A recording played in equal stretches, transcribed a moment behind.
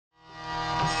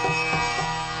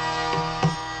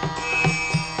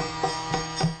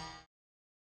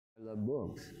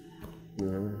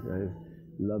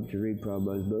loved to read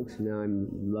Prabhupada's books. Now I'm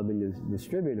loving to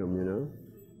distribute them, you know.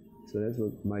 So that's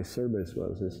what my service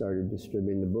was. I started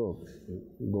distributing the books,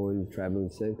 going, traveling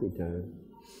Sankirtan,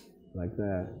 like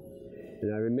that.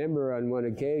 And I remember on one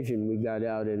occasion we got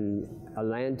out in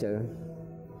Atlanta,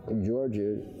 in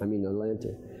Georgia,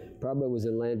 Prabhupada was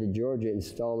in Atlanta, Georgia,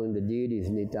 installing the deities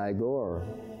in Nitai Gaur.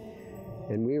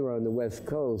 And we were on the West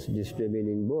Coast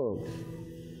distributing books.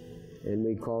 And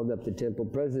we called up the temple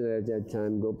president at that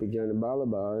time, Gopijana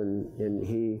Ballabha, and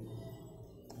he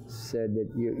said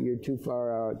that you're too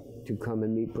far out to come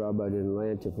and meet Prabhupada in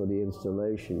Atlanta for the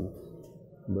installation,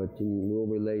 but we'll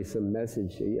relay some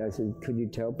message. I said, could you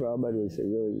tell Prabhupada? He said,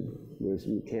 really,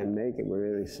 we can't make it. We're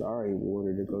really sorry. We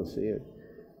wanted to go see it.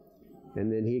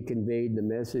 And then he conveyed the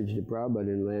message to Prabhupada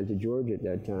in Atlanta, Georgia at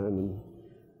that time.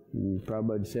 And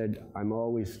Prabhupada said, I'm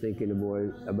always thinking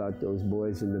about those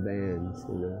boys in the bands,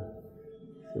 you know.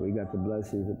 So we got the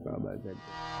blessings of Prabhupada that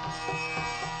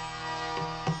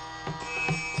day.